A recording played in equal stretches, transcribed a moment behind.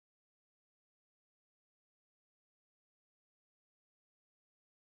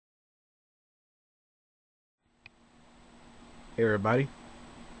Hey everybody.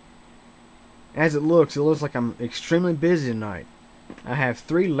 As it looks like I'm extremely busy tonight. I have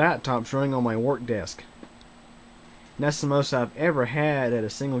 3 laptops running on my work desk. And that's the most I've ever had at a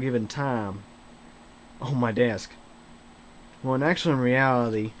single given time on my desk. Well, in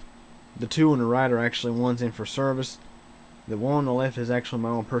reality, the 2 on the right are actually ones in for service. The one on the left is actually my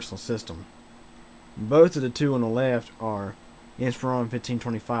own personal system. Both of the 2 on the left are Inspiron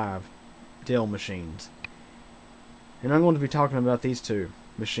 1525 Dell machines. And I'm going to be talking about these 2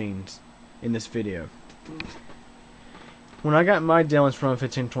 machines in this video. When I got my Dell Inspiron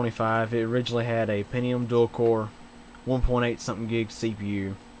 1525, it originally had a Pentium dual core 1.8 something gig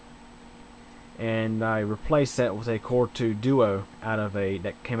CPU, and I replaced that with a Core 2 Duo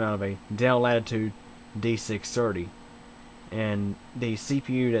that came out of a Dell Latitude D630. And the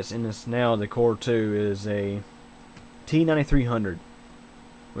CPU that's in this now, the Core 2, is a T9300,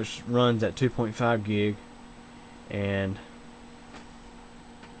 which runs at 2.5 gig, and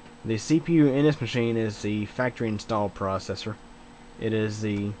the CPU in this machine is the factory installed processor.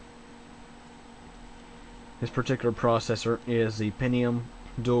 This particular processor is the Pentium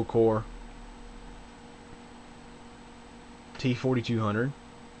dual core T4200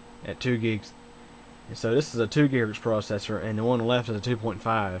 at 2 gigs. And so this is a 2 GHz processor, and the one on the left is a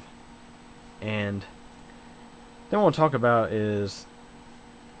 2.5. And what I want to talk about is,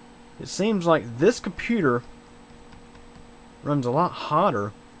 it seems like this computer runs a lot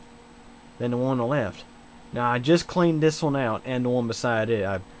hotter than the one on the left. Now, I just cleaned this one out and the one beside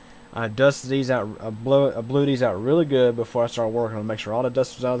it. I dusted these out. I blew these out really good before I started working to make sure all the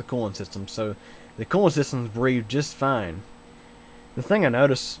dust was out of the cooling system. So the cooling systems breathe just fine. The thing I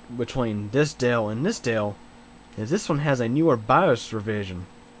noticed between this Dell and this Dell is this one has a newer BIOS revision.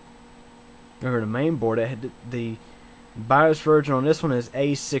 Over the main board, the BIOS version on this one is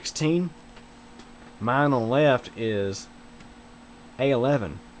A16. Mine on the left is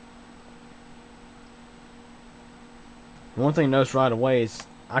A11. One thing I noticed right away is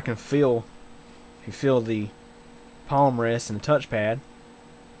I can feel, if you feel the palm rest and the touchpad,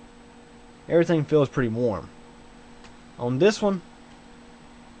 everything feels pretty warm. On this one,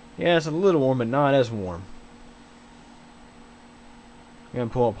 yeah, it's a little warm, but not as warm. I'm going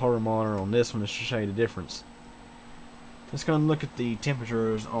to pull up heart rate monitor on this one to show you the difference. Let's go and look at the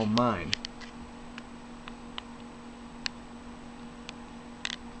temperatures on mine.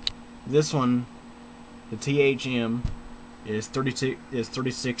 This one, the THM, is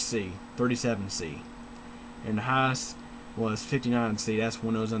 36C, 37C, and the highest was 59C. That's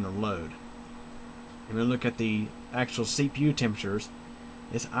when it was under load. And we look at the actual CPU temperatures.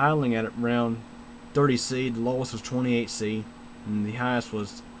 It's idling at around 30C. The lowest was 28C, and the highest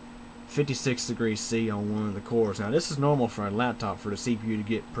was 56 degrees C on one of the cores. Now, this is normal for a laptop for the CPU to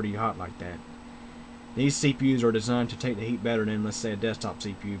get pretty hot like that. These CPUs are designed to take the heat better than, let's say, a desktop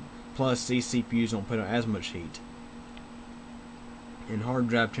CPU. Plus, these CPUs don't put out as much heat. And hard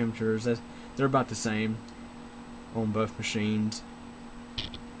drive temperatures, they're about the same on both machines.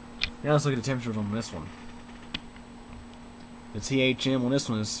 Now let's look at the temperatures on this one. The THM on this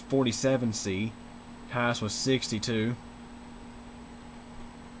one is 47C. Highest was 62.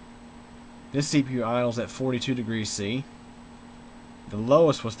 This CPU idles at 42 degrees C. The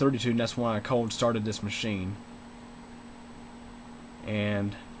lowest was 32, and that's why I cold started this machine.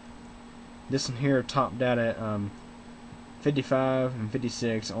 And this one here topped out at 55 and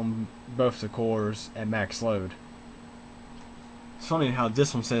 56 on both the cores at max load. It's funny how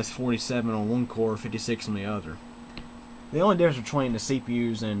this one says 47 on one core, 56 on the other. The only difference between the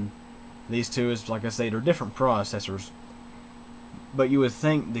CPUs and these 2 is, like I say, they're different processors. But you would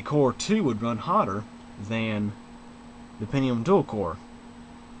think the Core 2 would run hotter than the Pentium dual core.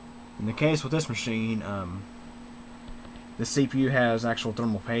 In the case with this machine, the CPU has actual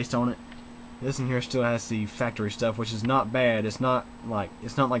thermal paste on it. This one here still has the factory stuff, which is not bad. It's not like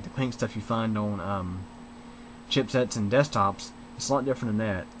the pink stuff you find on chipsets and desktops. It's a lot different than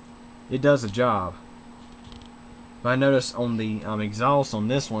that. It does the job. But I noticed on the exhaust on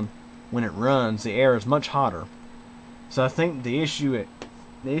this one, when it runs, the air is much hotter. So I think the issue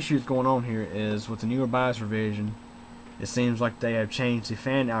that's going on here is with the newer BIOS revision. It seems like they have changed the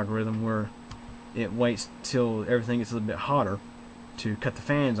fan algorithm where it waits till everything gets a little bit hotter to cut the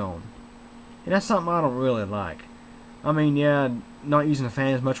fans on. And that's something I don't really like. I mean, yeah, not using the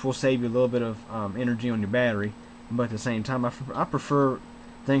fan as much will save you a little bit of energy on your battery, but at the same time, I prefer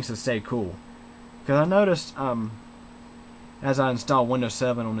things to stay cool. Because I noticed, as I installed Windows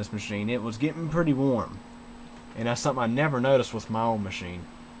 7 on this machine, it was getting pretty warm. And that's something I never noticed with my own machine.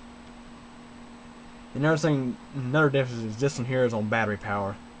 Another difference is this one here is on battery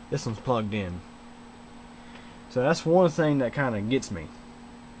power. This one's plugged in. So that's one thing that kind of gets me.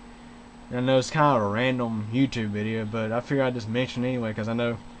 And I know it's kind of a random YouTube video, but I figure I'd just mention it anyway because I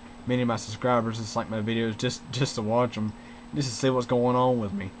know many of my subscribers just like my videos just to watch them, just to see what's going on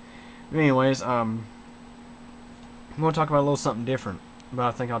with me. But anyways, I'm going to talk about a little something different, but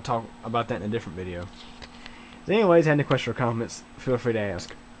I think I'll talk about that in a different video. So anyways, any questions or comments, feel free to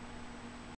ask.